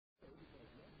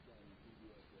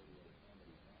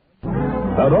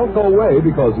Now, don't go away,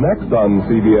 because next on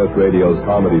CBS Radio's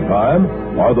Comedy Time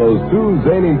are those two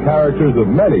zany characters of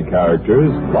many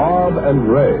characters, Bob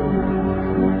and Ray.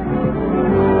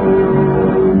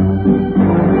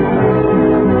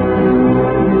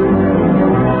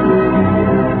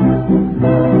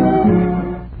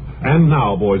 And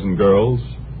now, boys and girls,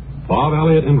 Bob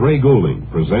Elliott and Ray Goulding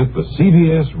present the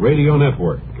CBS Radio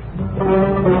Network.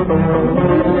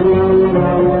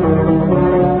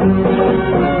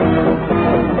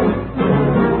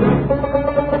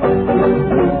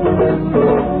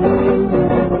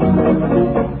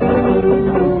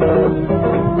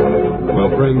 Well,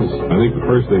 friends, I think the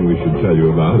first thing we should tell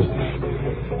you about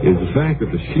is the fact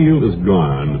that the shield is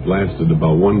gone. It lasted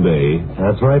about one day.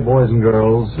 That's right, boys and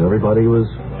girls. Everybody was...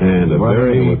 And a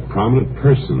very prominent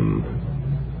person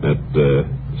at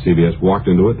CBS walked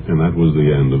into it, and that was the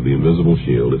end of the invisible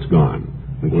shield. It's gone.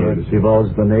 We can't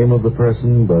divulge the name of the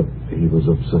person, but he was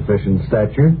of sufficient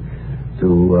stature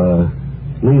to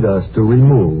lead us to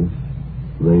remove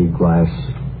the glass.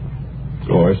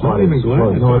 Oh, it's not even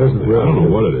glass. No, it isn't. I don't know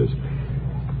what it is.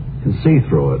 You can see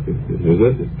through it. Is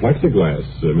it? Plexiglass,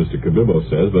 Mr. Cabibbo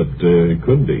says, but it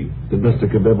could be. Did Mr.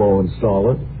 Cabibbo install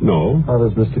it? No. How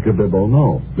does Mr. Cabibbo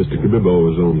know? Mr. Cabibbo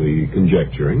was only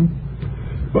conjecturing.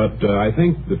 But I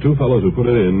think the two fellows who put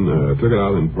it in took it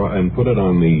out and put it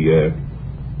on the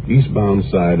eastbound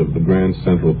side of the Grand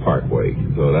Central Parkway.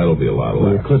 So that'll be a lot of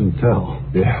laughs. You couldn't tell.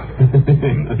 Yeah.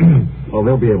 Well,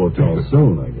 they'll be able to tell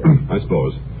soon, I guess. I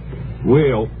suppose.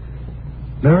 Well...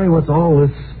 Mary, what's all this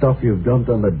stuff you've dumped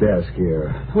on the desk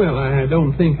here? Well, I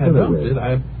don't think I dumped it.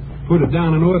 I put it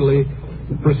down in orderly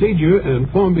procedure and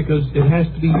form because it has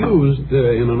to be used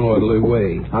in an orderly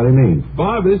way. How do you mean?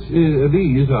 Bob, these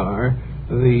are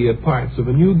the parts of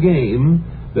a new game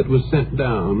that was sent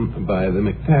down by the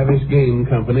McTavish Game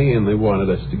Company, and they wanted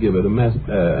us to give it a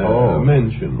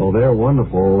mention. Well, they're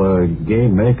wonderful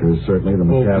game makers, certainly, the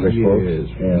McTavish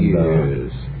folks. And,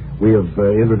 yes. We have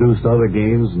introduced other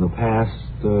games in the past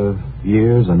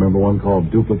years. I remember one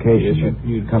called Duplication. Yes,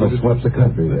 you kind of swept the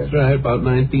country there. That's right, about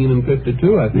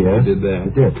 1952, I think you did that.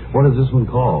 It did. What is this one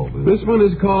called? This one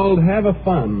is called Have a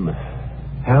Fun.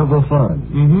 Have a Fun.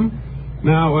 Mm-hmm.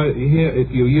 Now, here,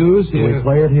 if you use... Can we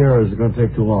play it here, or is it going to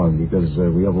take too long? Because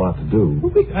we have a lot to do.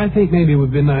 Well, I think maybe it would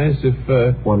be nice if...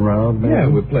 one round, maybe? Yeah,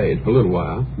 we'd play it for a little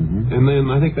while. Mm-hmm. And then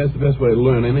I think that's the best way to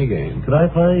learn any game. Could I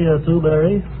play too,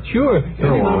 Barry? Sure.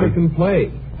 Any number can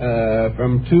play.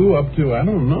 From 2 up to, I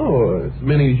don't know, as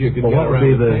many as you could get around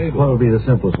the table. What would be the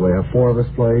simplest way? Have 4 of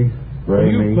us play?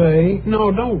 Ray, you me? play.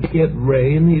 No, don't get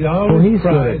Ray, and he always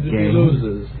cries if he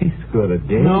loses. He's good at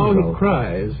games. No, he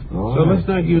cries. All so right. let's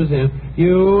not use him.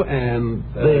 You and...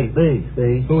 Me.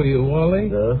 Who are you, Wally?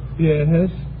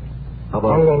 Yes. How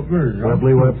about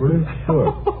Webley Webster?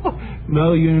 Sure.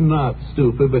 No, you're not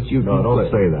stupid, but you can don't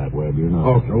play. say that, Webb. You're not.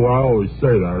 Okay, well, I always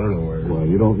say that anyway. Well,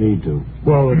 you don't need to.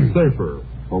 Well, it's safer.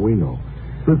 Well, we know.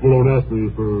 People don't ask me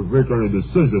for make any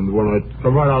decisions when I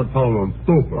come right out and tell them I'm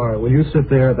stupid. All right, will you sit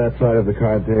there at that side of the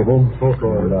card table? Okay.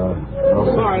 And,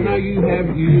 Sorry, now you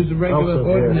use a regular,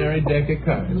 ordinary deck of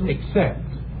cards, except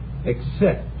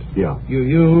you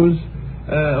use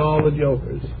all the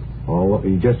jokers.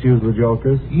 You just use the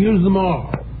jokers? Use them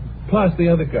all, plus the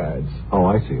other cards. Oh,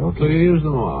 I see. Okay. So you use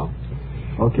them all.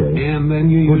 Okay. And then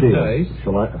you use dice.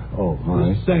 Shall I? Oh, all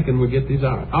right. Second, we get these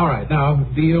out. All right, now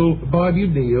Bob, you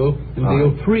deal,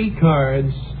 and deal 3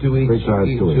 cards to each of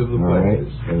the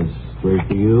players. There's 3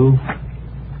 for you.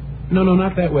 No,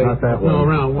 not that way. Not that way. No,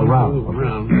 around.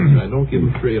 Around. Don't give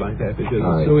them 3 like that because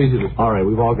it's so easy to... All right,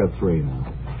 we've all got 3 now.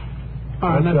 All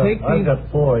right, now take these... I've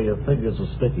got 4. Your fingers are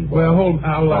sticky. Well,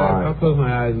 I'll close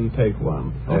my eyes and take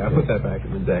one. Okay. I'll put that back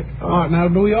in the deck. All right, now,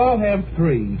 do we all have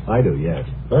 3? I do, yes.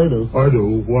 I do.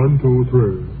 1, 2,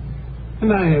 3.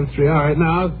 And I have 3. All right,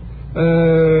 now,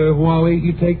 Wally,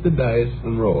 you take the dice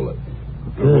and roll it.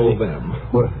 Okay. Roll them.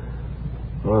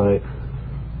 All right.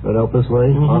 Right out this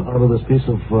way? Mm-hmm. Out of this piece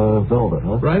of velvet,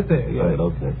 huh? Right there, yes. Right,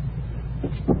 okay.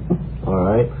 All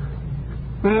right.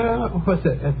 What's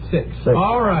that? That's 6.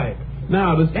 All right.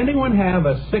 Now, does anyone have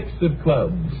a 6 of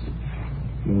clubs?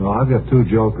 No, I've got 2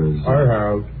 jokers. I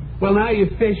have. Well, now you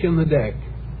fish in the deck.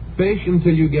 Fish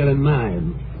until you get a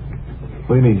 9.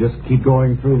 What do you mean, just keep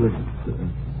going through the...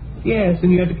 Yes,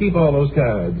 and you have to keep all those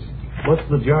cards. What's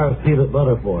the jar of peanut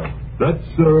butter for? That's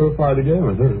part of the game,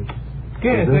 I think.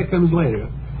 Yes, that comes later.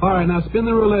 All right, now spin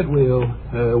the roulette wheel,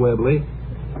 Webley.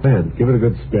 Go ahead, give it a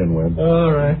good spin, Webb.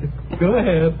 All right, go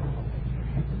ahead.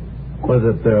 Was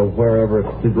it wherever?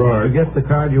 Did you get the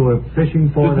card you were fishing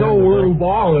for? There's no little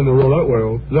ball in the roulette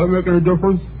wheel. Does that make any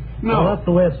difference? No. Well, that's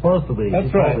the way it's supposed to be.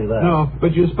 That's right. No,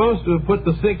 but you're supposed to put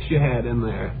the 6 you had in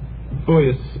there. before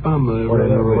you spun the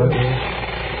roulette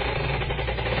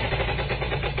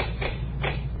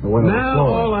wheel. Now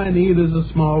all I need is a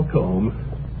small comb.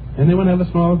 Anyone have a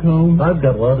small comb? I've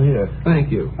got one here.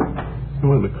 Thank you. I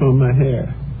want to comb my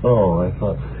hair. Oh, I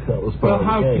thought that was part of the game.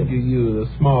 Well, how could you use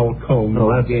a small comb in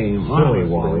that's a game? Silly,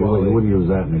 Wally. You wouldn't use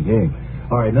that in a game.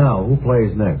 All right, now, who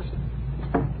plays next?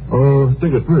 I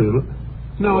think it's pretty.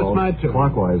 No, it's my turn.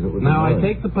 Clockwise, it was. Now, I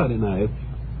take the putty knife.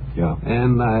 Yeah.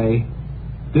 And I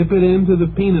dip it into the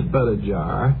peanut butter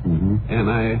jar. Mm-hmm. And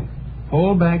I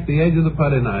hold back the edge of the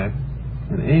putty knife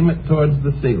and aim it towards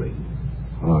the ceiling.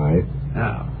 All right.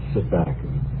 Now. Sit back.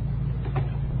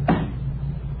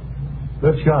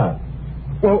 Good shot.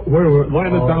 Well,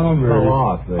 line it down there. Fell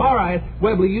off there. All right.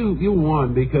 Webley, you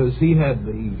won because he had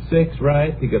the 6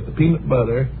 right. He got the peanut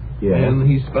butter. Yeah. And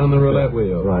he spun the roulette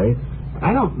wheel. Right.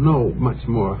 I don't know much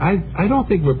more. I don't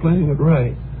think we're playing it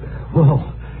right.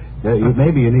 Well,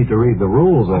 maybe you need to read the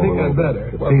rules over. I think I better.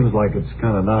 It seems like it's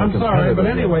kind of not. I'm sorry, but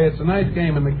anyway, it's a nice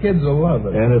game and the kids will love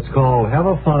it. And it's called Have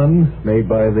a Fun, made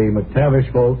by the McTavish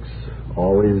folks.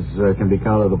 Always can be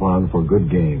counted upon for good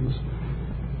games.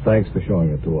 Thanks for showing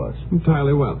it to us.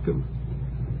 Entirely welcome.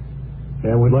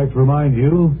 And we'd like to remind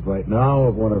you right now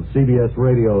of one of CBS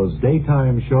Radio's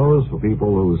daytime shows for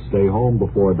people who stay home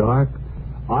before dark,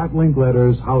 Art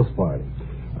Linkletter's House Party.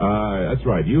 That's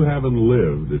right. You haven't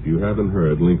lived if you haven't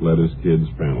heard Linkletter's Kids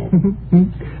panel.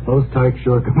 Those tykes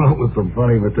sure come out with some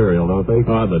funny material, don't they?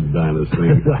 Oh, the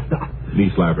dynasty.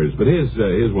 Knee slappers. But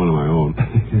here's one of my own.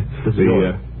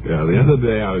 The other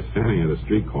day I was standing at a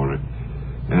street corner,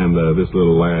 and this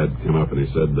little lad came up and he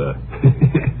said,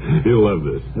 you'll love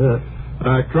this.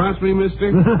 Cross me,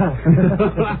 mister? Well,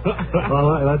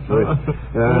 that's right.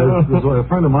 A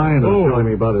friend of mine was telling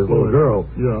me about his little girl.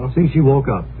 Yeah. See, she woke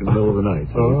up in the middle of the night.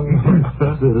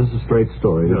 This is a straight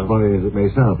story, as funny as it may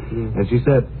sound. And she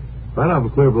said, right out of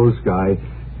a clear blue sky,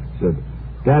 said,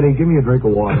 Daddy, give me a drink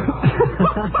of water.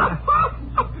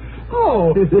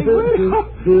 Oh, where do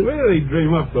they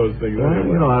dream up those things?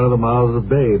 Out of the mouths of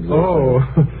babes. Oh.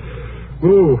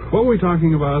 Ooh, what were we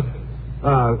talking about?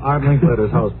 Art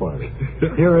Linkletter's House Party.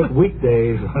 Hear it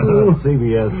weekdays on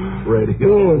CBS Radio.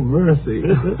 Oh, mercy.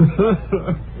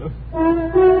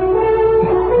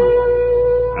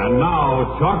 And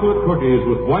now, chocolate cookies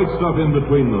with white stuff in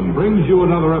between them brings you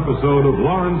another episode of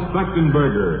Lawrence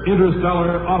Fecthenberg,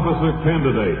 Interstellar Officer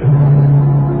Candidate.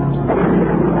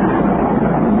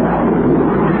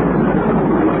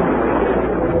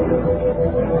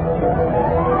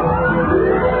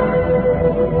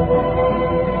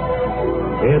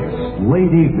 It's late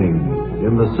evening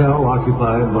in the cell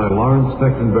occupied by Lawrence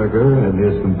Fecthenberger and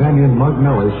his companion Mug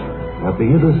Mellish at the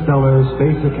Interstellar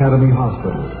Space Academy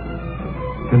Hospital.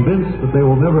 Convinced that they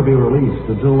will never be released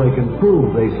until they can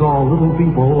prove they saw little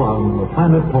people on the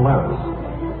planet Polaris,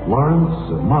 Lawrence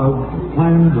and Mug have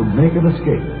planned to make an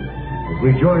escape. As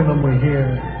we join them, we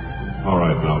hear... All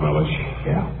right, now, Mellish.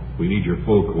 Yeah. We need your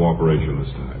full cooperation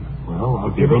this time. Well,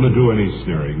 If you're going to do any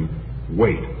sneering,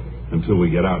 wait until we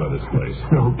get out of this place.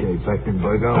 Okay,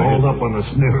 Fecthenberg, I'll hold up on the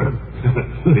sneering.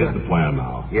 Here's the plan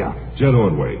now. Yeah. Jet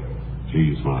Ordway.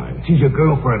 She's mine. She's your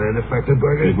girlfriend, isn't it,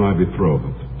 Fecthenberger? She's my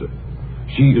betrothed.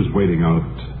 She is waiting out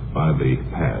by the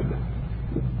pad.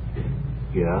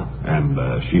 Yeah? And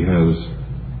she has...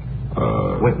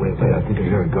 Wait. I think I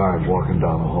hear a guard walking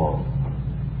down the hall.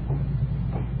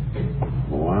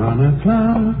 1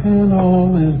 o'clock and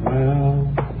all is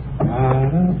well.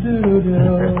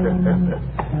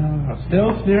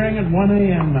 Still sneering at 1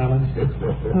 a.m., Melon.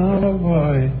 Oh,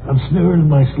 boy. I'm sneering in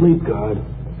my sleep, guard.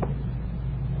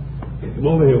 Come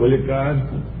over here, will you, guard?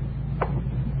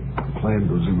 The plan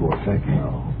goes into effect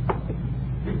now.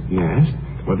 Yes?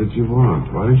 What did you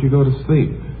want? Why didn't you go to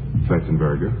sleep,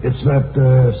 Fecthenberger? It's that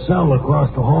cell across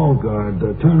the hall, guard.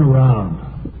 Turn around.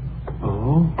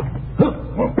 Oh?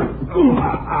 Okay.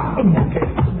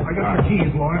 I got the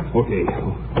keys, Lawrence. Okay,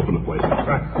 open the place.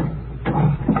 Right.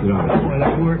 Get out of Boy,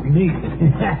 that worked neat.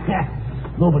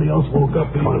 Nobody else woke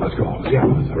up. Come on, let's go. Yeah.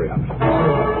 Let's hurry up.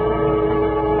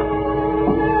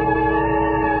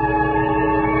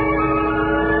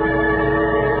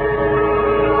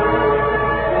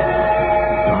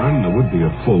 Darn, there would be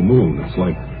a full moon. It's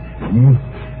like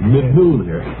mid-noon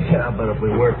here. Yeah, but if we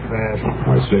work fast.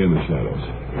 All right, stay in the shadows.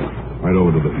 Right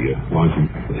over to the launching.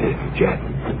 Jet.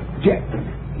 Yes.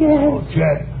 Oh,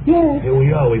 Jet. Yes. Here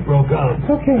we are. We broke out.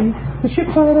 Okay. The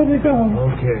ship's all ready to go.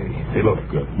 Okay. Hey, look,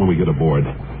 when we get aboard,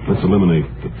 let's eliminate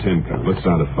the 10 count. Let's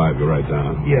start at 5, go right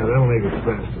down. Yeah, that'll make it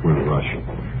faster. We're in a rush.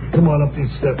 Come on up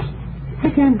these steps. I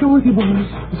can't go with you, boys.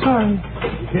 Sorry.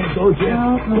 You can't go, Jet?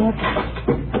 No.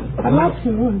 I'd love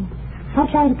to. I'll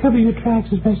try to cover your tracks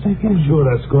as best I can. Sure,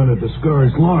 that's going to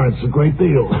discourage Lawrence a great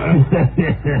deal.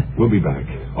 We'll be back.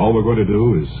 All we're going to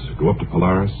do is go up to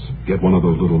Polaris, get one of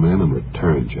those little men, and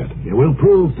return, Chet. Yeah, we'll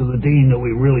prove to the Dean that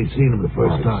we really seen him the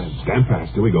first All right, time. Stand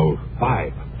fast. Here we go.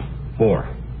 5,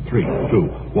 4, 3, 2,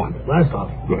 1. Blast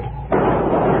off. Good.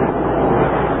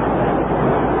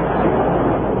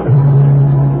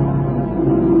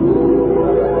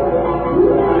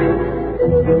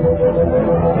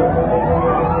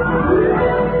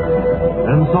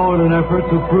 And so, in an effort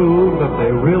to prove that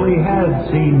they really had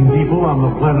seen people on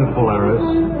the planet Polaris,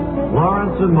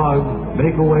 Lawrence and Mugg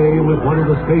make away with one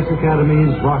of the Space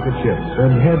Academy's rocket ships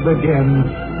and head again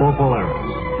for Polaris.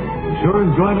 Be sure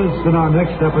and join us in our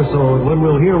next episode when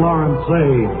we'll hear Lawrence say,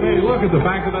 Hey, look at the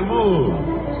back of the moon.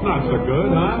 It's not so good,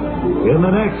 huh? in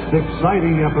the next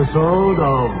exciting episode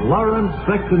of Lawrence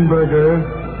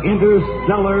Fecthenberger,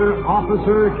 Interstellar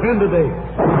Officer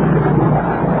Candidate.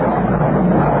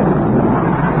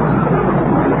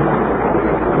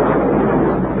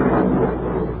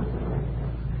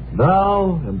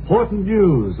 Now, important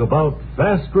news about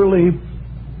fast relief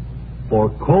for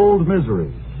cold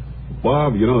miseries.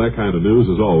 Bob, you know that kind of news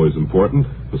is always important,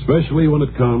 especially when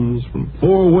it comes from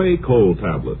 4-way cold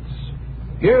tablets.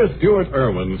 Here's Stuart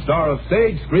Irwin, star of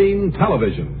stage, screen,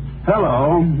 television.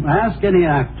 Hello. Ask any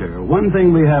actor. One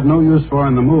thing we have no use for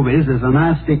in the movies is a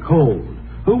nasty cold.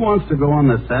 Who wants to go on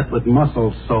the set with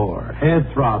muscles sore, head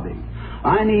throbbing?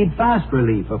 I need fast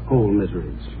relief of cold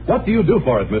miseries. What do you do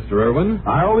for it, Mr. Irwin?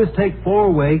 I always take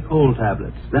 4-way cold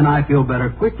tablets. Then I feel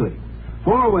better quickly.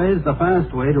 4-way is the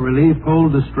fast way to relieve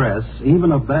cold distress,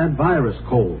 even of bad virus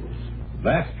colds.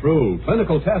 That's true.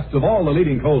 Clinical tests of all the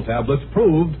leading cold tablets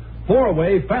proved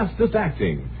 4-way fastest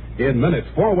acting. In minutes,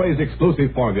 4-way's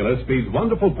exclusive formula speeds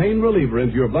wonderful pain reliever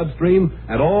into your bloodstream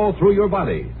and all through your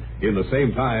body. In the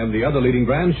same time, the other leading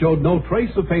brands showed no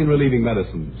trace of pain-relieving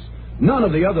medicines. None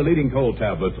of the other leading cold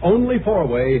tablets, only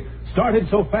 4-way, started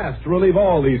so fast to relieve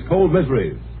all these cold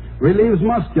miseries. Relieves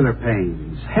muscular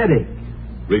pains, headache.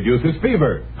 Reduces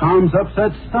fever. Calms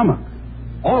upset stomach.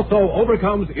 Also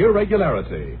overcomes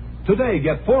irregularity. Today,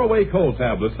 get 4-way cold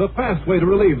tablets, the fast way to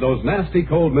relieve those nasty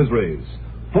cold miseries.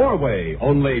 4-way,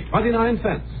 only 29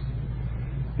 cents.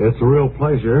 It's a real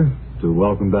pleasure to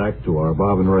welcome back to our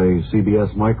Bob and Ray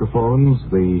CBS microphones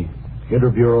the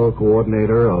Interbureau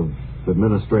Coordinator of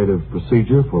Administrative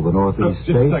Procedure for the Northeast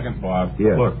Just State. a second, Bob.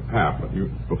 Yes. Look, Hap,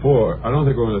 before, I don't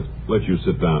think we're going to let you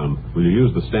sit down. Will you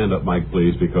use the stand-up mic,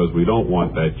 please, because we don't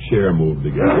want that chair moved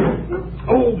again.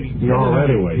 Oh, he's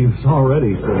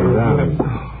already sitting down.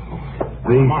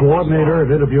 The Coordinator of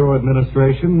Interburo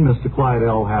Administration, Mr. Clyde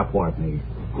L. Hapwartney.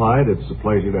 Clyde, it's a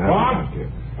pleasure to have you back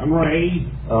here. I'm Ray.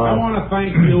 I want to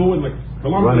thank you and the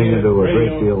Columbia Running into a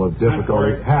Radio great deal of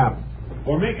difficulty. Network Hap,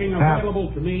 for making Hap,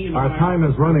 available to me. our time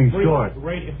is running free short.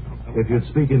 radio. If you'd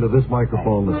speak into this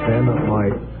microphone, the stand-up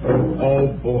mic.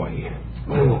 Oh boy.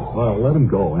 Well, let him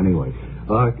go anyway.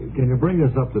 Can you bring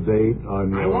us up to date on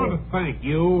your... I want to thank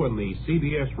you and the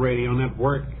CBS Radio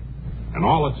Network and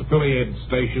all its affiliated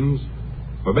stations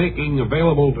for making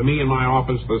available to me in my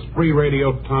office this free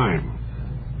radio time.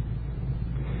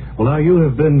 Well, now, you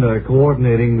have been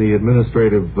coordinating the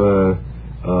administrative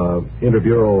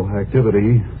interbureau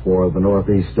activity for the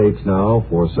Northeast states now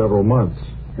for several months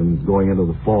and going into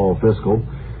the fall fiscal.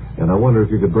 And I wonder if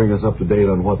you could bring us up to date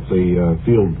on what the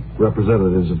field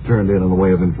representatives have turned in the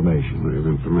way of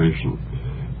information.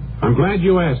 I'm glad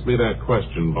you asked me that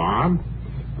question, Bob.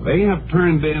 They have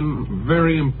turned in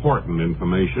very important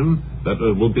information that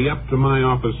will be up to my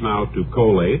office now to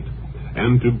collate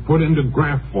and to put into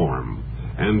graph form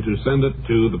and to send it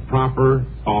to the proper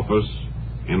office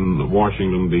in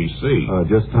Washington, D.C.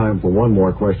 Just time for one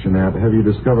more question, Hap. Have you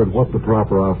discovered what the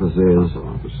proper office is,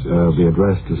 the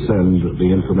address to send the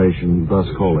information thus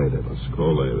collated?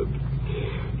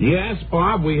 Yes,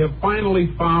 Bob, we have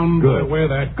finally found where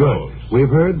that goes. We've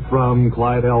heard from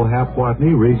Clyde L.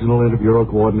 Hapwartney, Regional Interbureau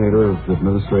Coordinator of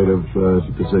Administrative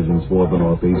Decisions for the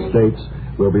Northeast States.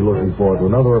 We'll be looking forward to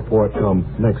another report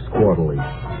come next quarterly.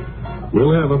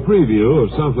 We'll have a preview of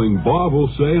something Bob will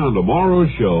say on tomorrow's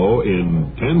show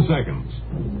in 10 seconds.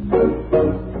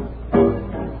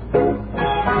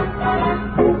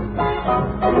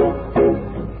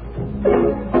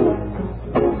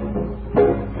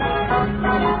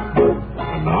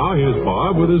 And now here's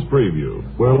Bob with his preview.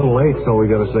 We're a little late, so we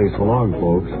got to say so long,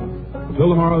 folks. Until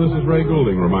tomorrow, this is Ray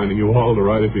Goulding reminding you all to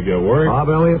write if you get work. Bob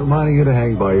Elliott reminding you to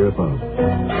hang by your thumb.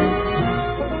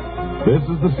 This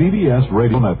is the CBS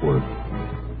Radio Network.